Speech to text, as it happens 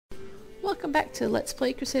Welcome back to Let's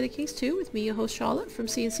Play Crusader Kings 2 with me, your host Charlotte from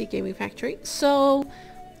CNC Gaming Factory. So,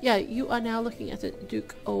 yeah, you are now looking at the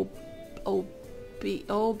Duke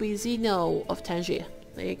Obizino of Tangier.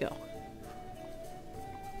 There you go.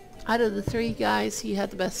 Out of the three guys, he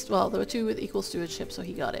had the best. Well, there were two with equal stewardship, so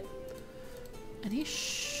he got it. And he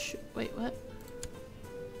wait, what?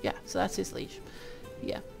 Yeah, so that's his liege.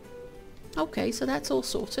 Yeah. Okay, so that's all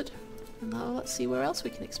sorted. And now let's see where else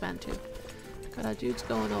we can expand to. Got our dudes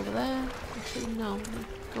going over there. Actually, no. I'm gonna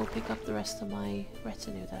go pick up the rest of my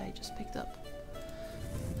retinue that I just picked up.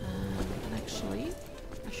 And actually,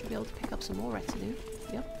 I should be able to pick up some more retinue.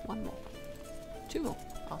 Yep, one more. Two more.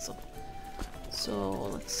 Awesome. So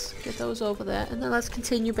let's get those over there. And then let's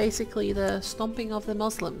continue basically the stomping of the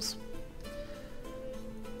Muslims.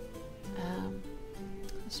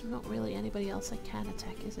 There's not really anybody else I can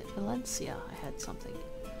attack, is it? Valencia, I had something.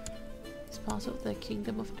 It's part of the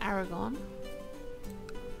Kingdom of Aragon.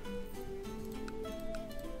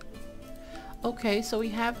 Okay, so we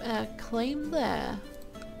have a claim there.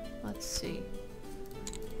 Let's see.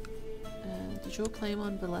 De jure claim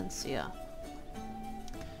on Valencia.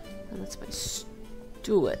 And that's by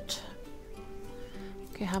Stuart.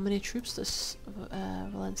 Okay, how many troops does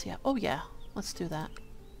Valencia? Oh yeah, let's do that.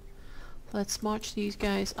 Let's march these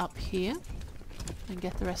guys up here and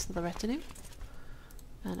get the rest of the retinue.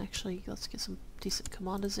 And actually, let's get some decent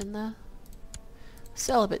commanders in there.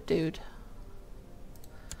 Celibate dude.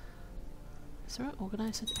 Is there an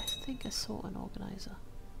organizer? I think I saw an organizer.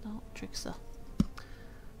 No, trickster.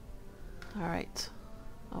 Alright.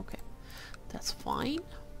 Okay. That's fine.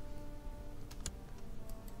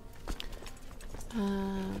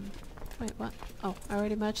 Wait, what? Oh, I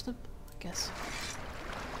already merged them? I guess.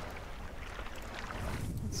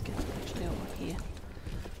 Let's get them actually over here.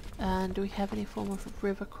 And do we have any form of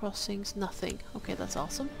river crossings? Nothing. Okay, that's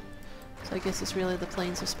awesome. So I guess it's really the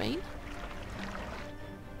plains of Spain.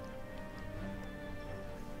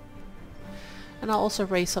 And I'll also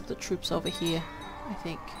raise up the troops over here, I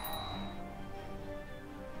think.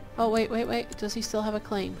 Oh, wait. Does he still have a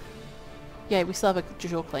claim? Yeah, we still have a de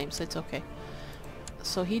jure claim, so it's okay.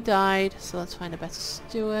 So he died, so let's find a better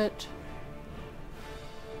steward.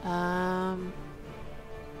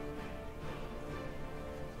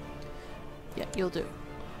 Yeah, you'll do.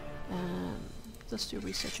 Let's do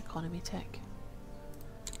research economy tech.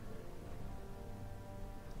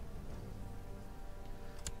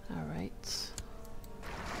 Alright.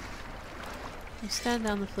 We stand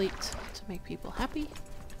down the fleet to make people happy.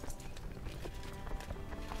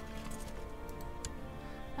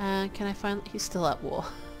 And can I find... He's still at war.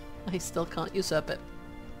 I still can't usurp it.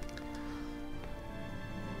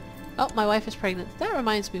 Oh, my wife is pregnant. That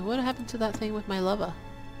reminds me, what happened to that thing with my lover?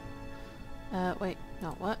 Wait, no,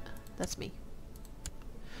 what? That's me.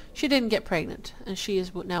 She didn't get pregnant, and she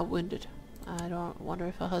is now wounded. I don't wonder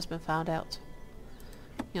if her husband found out.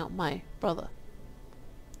 You know, my brother.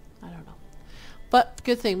 I don't know. But,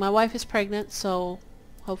 good thing, my wife is pregnant, so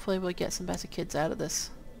hopefully we'll get some better kids out of this.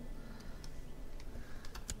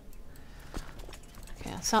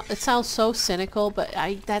 Okay, it sounds so cynical, but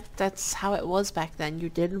that's how it was back then. You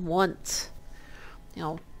didn't want, you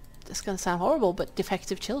know, it's gonna sound horrible, but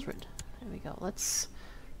defective children. There we go. Let's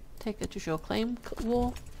take a de jure claim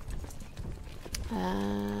war.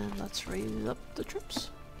 And let's raise up the troops.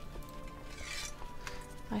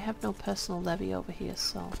 I have no personal levy over here,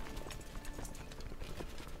 so...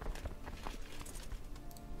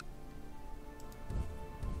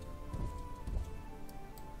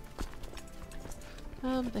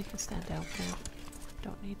 they can stand down now.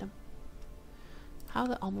 Don't need them. How are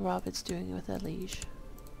the Almoravids doing with their liege?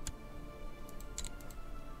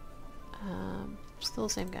 Still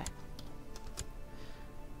the same guy.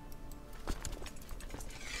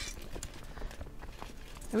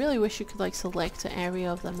 I really wish you could like select an area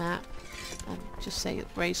of the map and just say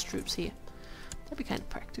raise troops here. That'd be kind of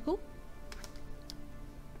practical.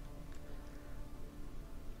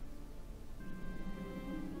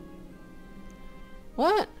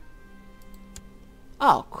 What?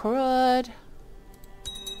 Oh, crud.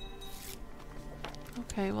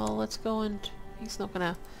 Okay, well, let's go and... He's not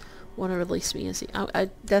gonna want to release me, is he?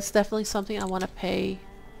 That's definitely something I want to pay.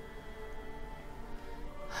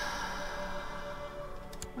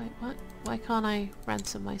 Wait, what? Why can't I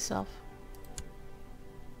ransom myself?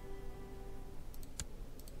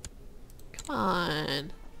 Come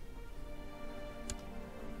on.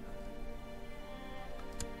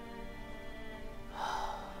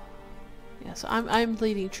 Yeah, so I'm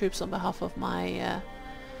leading troops on behalf of my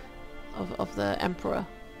of the Emperor.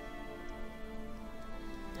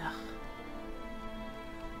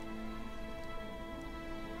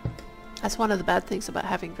 That's one of the bad things about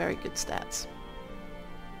having very good stats.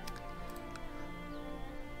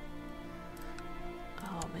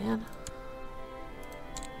 Oh man.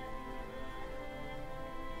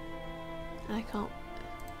 I can't...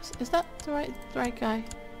 Is that the right guy?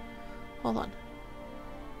 Hold on.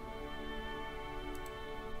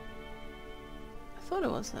 I thought it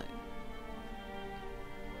was that.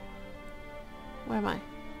 Where am I?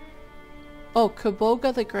 Oh,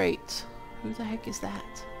 Kaboga the Great. Who the heck is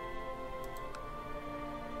that?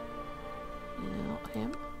 You know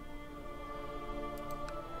him?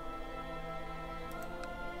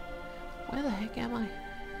 Where the heck am I?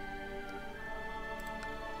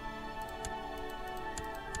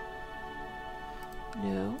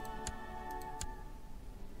 No.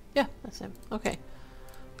 Yeah, that's him. Okay.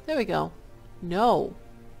 There we go. No.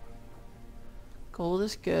 Gold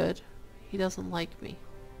is good. He doesn't like me.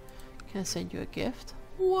 Can I send you a gift?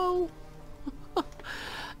 Whoa.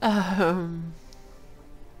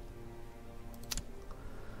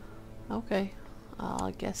 Okay.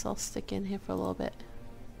 I guess I'll stick in here for a little bit.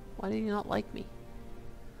 Why do you not like me?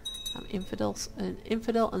 I'm infidel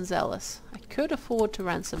and zealous. I could afford to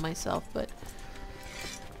ransom myself, but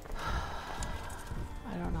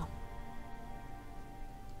I don't know.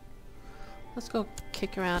 Let's go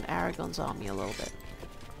kick around Aragon's army a little bit.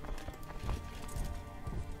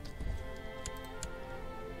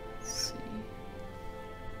 Let's see.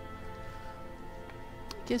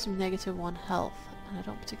 It gives him -1 health, and I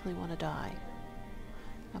don't particularly want to die.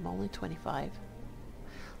 I'm only 25.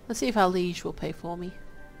 Let's see if our liege will pay for me.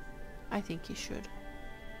 I think he should.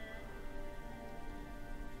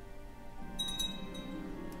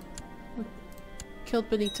 We killed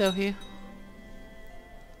Benito here.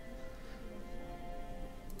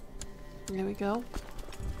 There we go.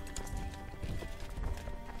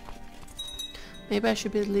 Maybe I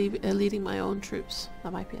should be leading my own troops.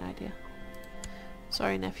 That might be an idea.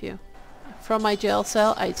 Sorry, nephew. From my jail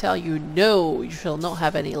cell, I tell you, no, you shall not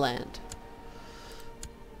have any land.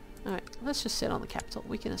 Alright, let's just sit on the capital.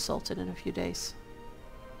 We can assault it in a few days.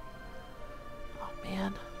 Oh,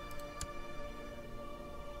 man.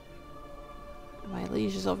 My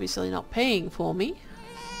liege is obviously not paying for me.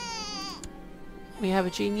 We have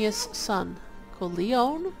a genius son called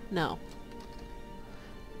Leon? No.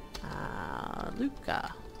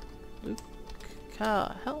 Luca.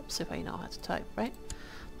 Luca helps if I know how to type, right?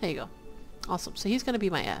 There you go. Awesome. So he's going to be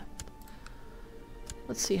my heir.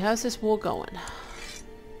 Let's see. How's this war going?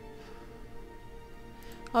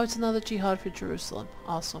 Oh, it's another jihad for Jerusalem.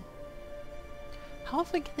 Awesome. How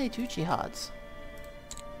often can they do jihads?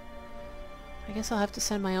 I guess I'll have to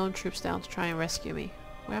send my own troops down to try and rescue me.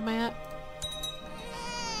 Where am I at?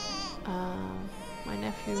 My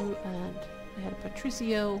nephew and I had a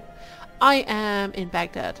Patrizio. I am in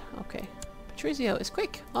Baghdad. Okay. Patrizio is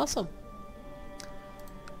quick. Awesome.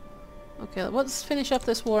 Okay, let's finish up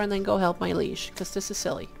this war and then go help my liege, because this is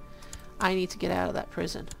silly. I need to get out of that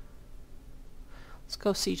prison. Let's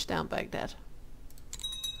go siege down Baghdad.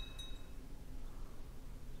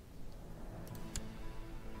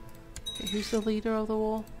 Okay, who's the leader of the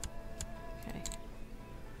war? Okay.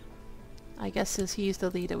 I guess since he's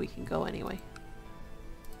the leader, we can go anyway.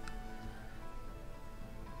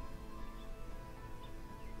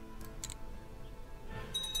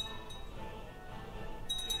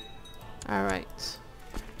 Alright.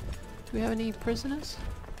 Do we have any prisoners?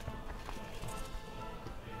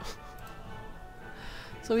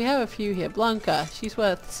 So we have a few here. Blanca, she's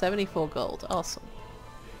worth 74 gold. Awesome.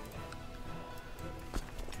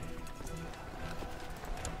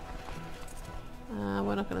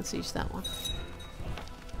 We're not going to siege that one.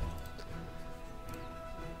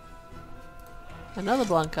 Another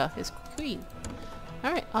Blanca is queen.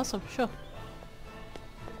 Alright, awesome, sure.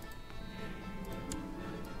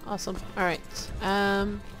 Awesome. Alright.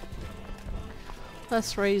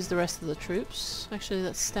 Let's raise the rest of the troops. Actually,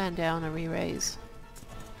 let's stand down and re-raise.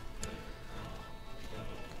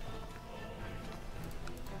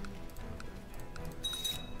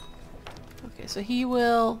 Okay, so he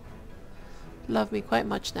will love me quite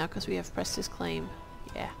much now because we have pressed his claim.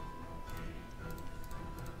 Yeah.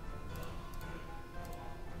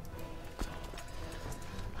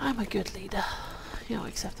 I'm a good leader. You know,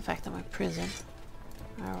 except the fact I'm in prison.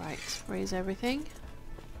 Alright, raise everything.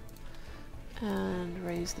 And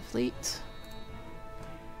raise the fleet.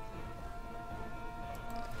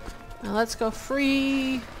 Now let's go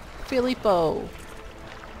free Filippo.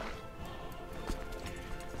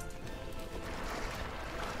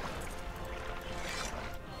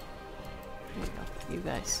 There you go. You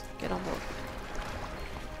guys, get on board.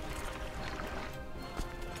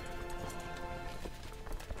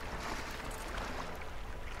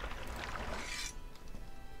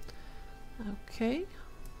 Okay.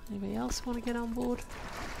 Anybody else want to get on board?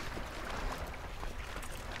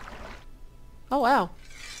 Oh wow!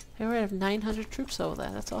 They already have 900 troops over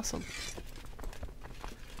there. That's awesome.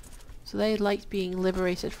 So they like being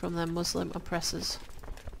liberated from their Muslim oppressors.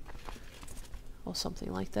 Or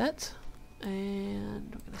something like that.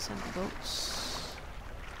 And we're going to send the boats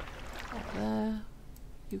over there.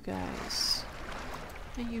 You guys.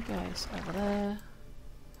 And you guys over there.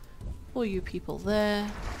 All you people there.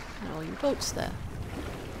 And all you boats there.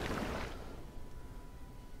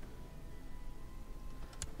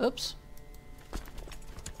 Oops.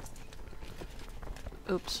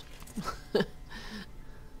 Oops.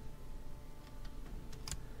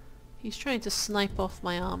 He's trying to snipe off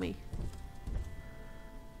my army.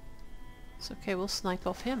 It's okay, we'll snipe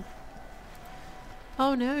off him.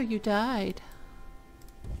 Oh no, you died.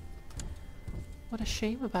 What a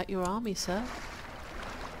shame about your army, sir.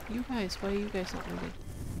 You guys, why are you guys not moving?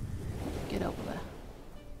 Get over there.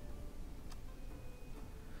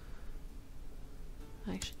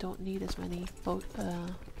 I actually don't need as many boats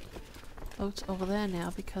over there now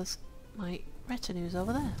because my retinue is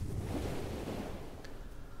over there.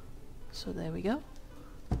 So there we go.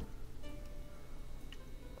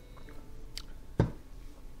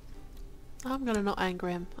 I'm gonna not anger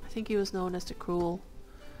him. I think he was known as the cruel.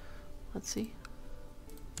 Let's see.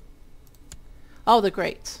 Oh, the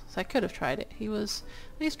great. So I could have tried it. He's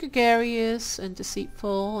gregarious and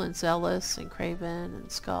deceitful and zealous and craven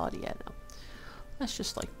and scarred. Yeah, no. Let's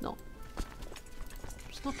just like not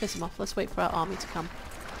piss him off. Let's wait for our army to come.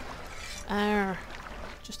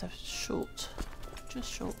 Just a short.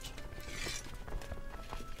 Just short.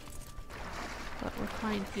 But we're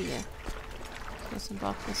fine here. So let's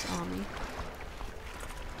embark this army.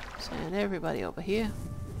 Send everybody over here.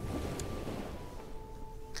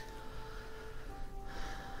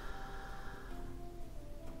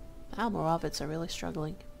 The Almoravids are really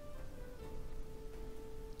struggling.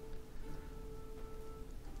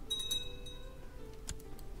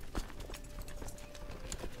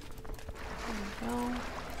 There we go.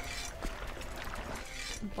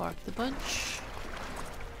 Embark the bunch.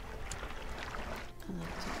 And then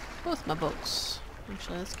both my boats.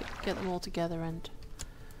 Actually, let's get them all together and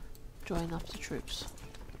join up the troops.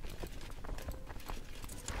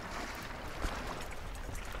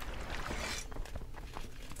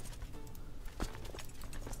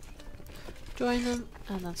 Join them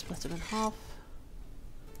and then split them in half.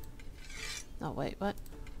 Oh wait, what?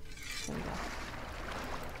 There we go.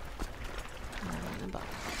 And embark.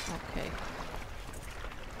 Okay.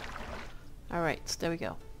 Alright, there we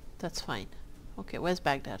go. That's fine. Okay, where's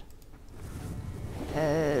Baghdad?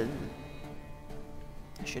 I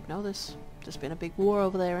should know this. There's been a big war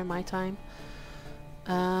over there in my time.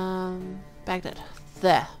 Baghdad.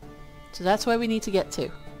 There. So that's where we need to get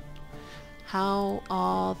to. How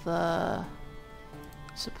are the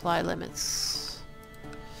supply limits?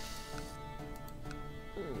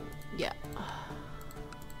 Yeah.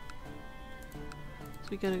 So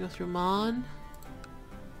we gotta go through Mon.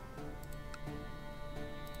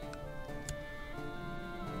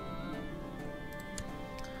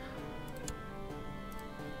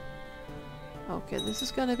 Okay, this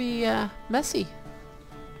is gonna be messy.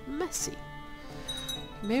 Messy.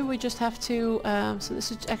 Maybe we just have to, so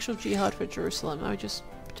this is actual jihad for Jerusalem. I would just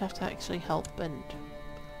have to actually help and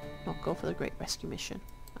not go for the Great Rescue Mission.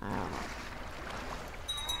 I don't know.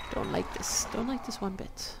 Don't like this. Don't like this one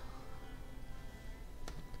bit.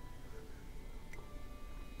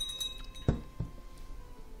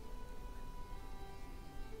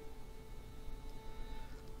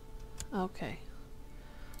 Okay.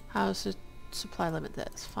 How's the supply limit there?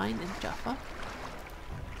 It's fine in Jaffa.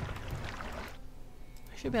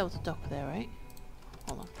 I should be able to dock there, right?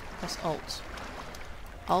 Hold on. Press Alt.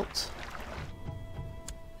 Alt.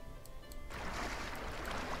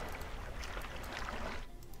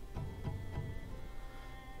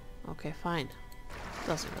 Okay, fine.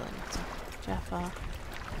 Doesn't really matter. Jaffa.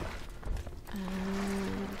 And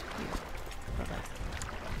here. Go there.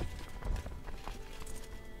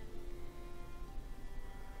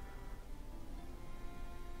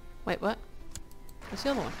 Wait, what? Where's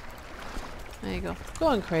the other one? There you go.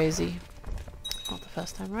 Going crazy. Not the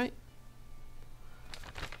first time, right?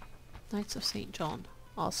 Knights of St. John.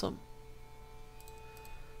 Awesome.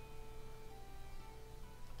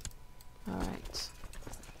 Alright.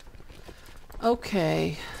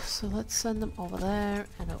 Okay, so let's send them over there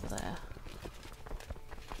and over there.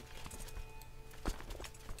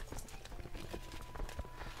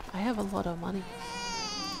 I have a lot of money.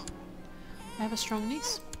 I have a strong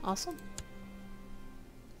niece. Awesome.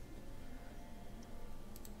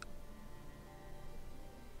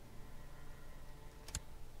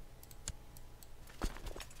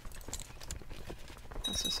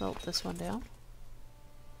 salt this one down.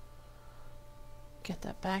 Get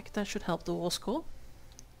that back. That should help the war score.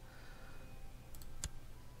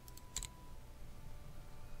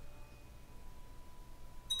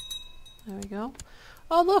 There we go.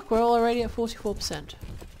 Oh look, we're already at 44%.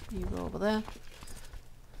 You go over there.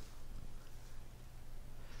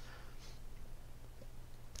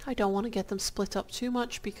 I don't want to get them split up too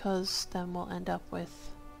much because then we'll end up with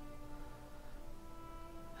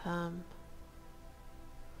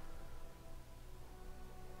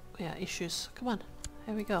yeah, issues. Come on,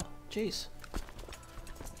 here we go. Jeez.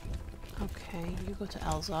 Okay, you go to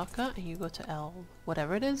Alzaka and you go to El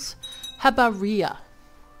whatever it is. Habaria.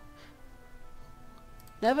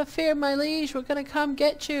 Never fear, my liege, we're gonna come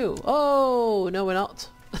get you. Oh, no we're not.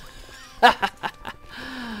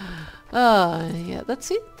 Yeah,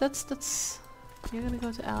 that's it. That's you're gonna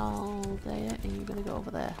go to Al there and you're gonna go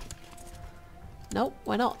over there. Nope,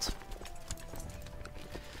 we're not.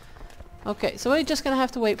 Okay, so we're just gonna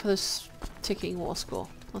have to wait for this ticking war score.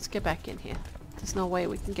 Let's get back in here. There's no way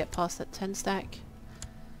we can get past that 10 stack.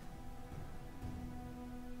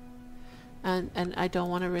 And I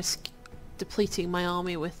don't want to risk depleting my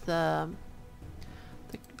army with the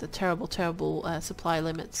terrible supply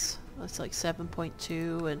limits. It's like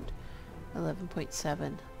 7.2 and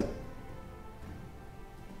 11.7.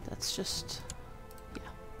 That's just, yeah.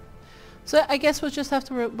 So I guess we'll just have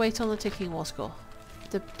to wait on the ticking war score.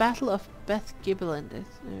 The Battle of Beth Gibbelin is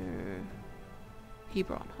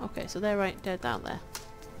Hebron. Okay, so they're down there.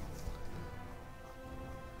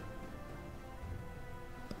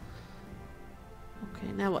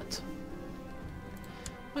 Okay, now what?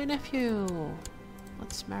 My nephew!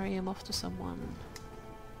 Let's marry him off to someone.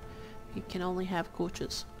 He can only have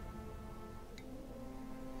coaches.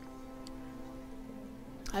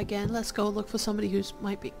 Again, let's go look for somebody who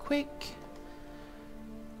might be quick,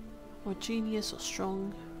 or genius, or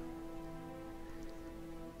strong.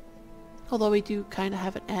 Although we do kind of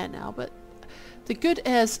have an heir now, but the good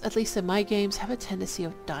heirs, at least in my games, have a tendency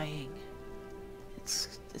of dying.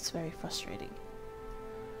 It's very frustrating.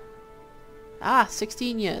 Ah,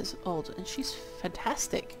 16 years old, and she's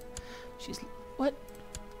fantastic. She's what?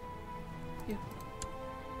 You.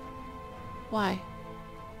 Why?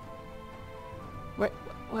 What?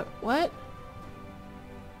 What? What?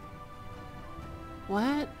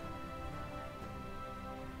 What?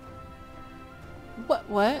 What?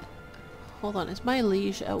 What? Hold on, is my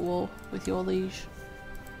liege at war with your liege?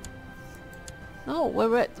 No,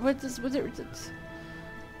 we're at.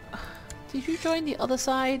 Did you join the other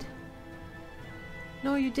side?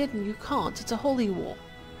 No, you didn't. You can't. It's a holy war.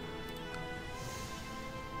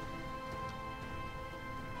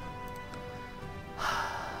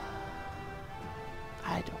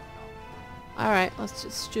 I don't know. Alright, let's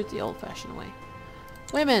just shoot the old-fashioned way.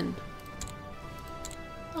 Women!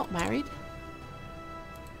 Not married.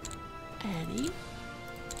 Annie?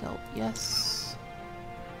 Oh, yes.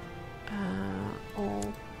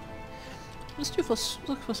 All. Let's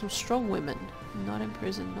look for some strong women. Not in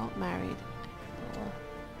prison, not married.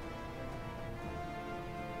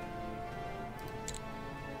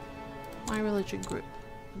 My religion group.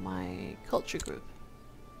 My culture group.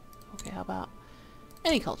 Okay, how about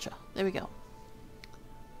any culture? There we go.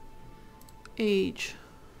 Age.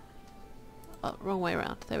 Oh, wrong way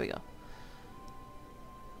around. There we go.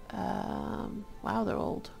 Wow, they're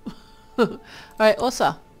old. Alright,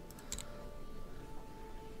 Osa.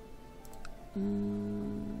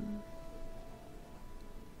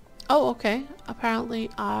 Oh, okay. Apparently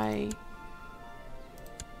I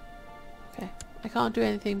can't do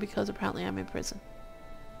anything because apparently I'm in prison.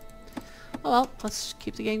 Oh well, let's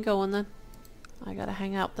keep the game going then. I gotta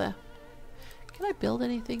hang out there. Can I build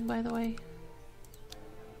anything, by the way?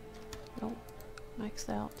 Nope. Maxed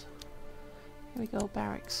out. Here we go,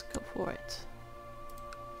 barracks. Go for it.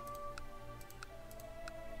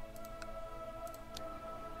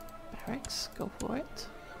 Barracks. Go for it.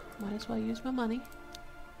 Might as well use my money.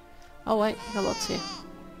 Oh wait, I got lots here.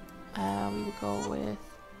 We will go with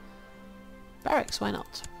barracks, why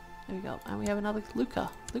not? There we go. And we have another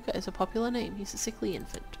Luca. Luca is a popular name. He's a sickly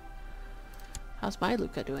infant. How's my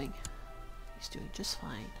Luca doing? He's doing just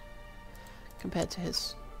fine. Compared to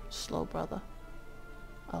his slow brother,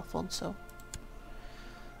 Alfonso.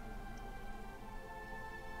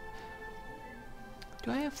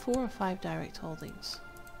 Do I have 4 or 5 direct holdings?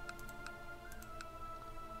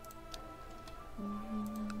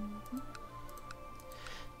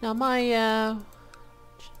 Now my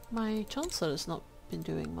Chancellor has not been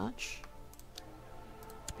doing much.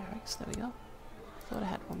 Barracks, there we go. Thought I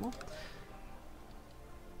had one more.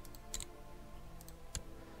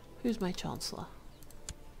 Who's my Chancellor?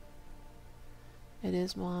 It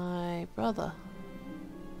is my brother.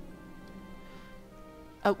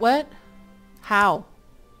 What? How?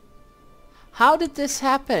 How did this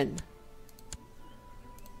happen?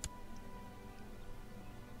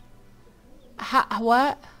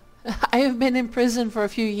 What? I have been in prison for a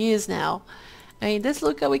few years now. I mean, this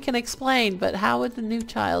Luca we can explain, but how would the new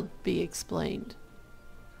child be explained?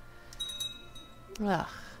 Ugh.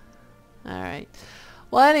 Alright.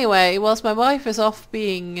 Well, anyway, whilst my wife is off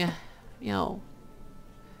being, you know,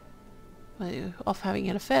 off having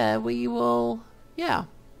an affair, we will, yeah.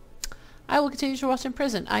 I will continue to rot in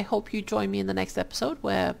prison. I hope you join me in the next episode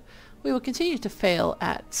where we will continue to fail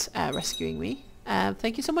at rescuing me.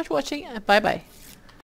 Thank you so much for watching. Bye-bye.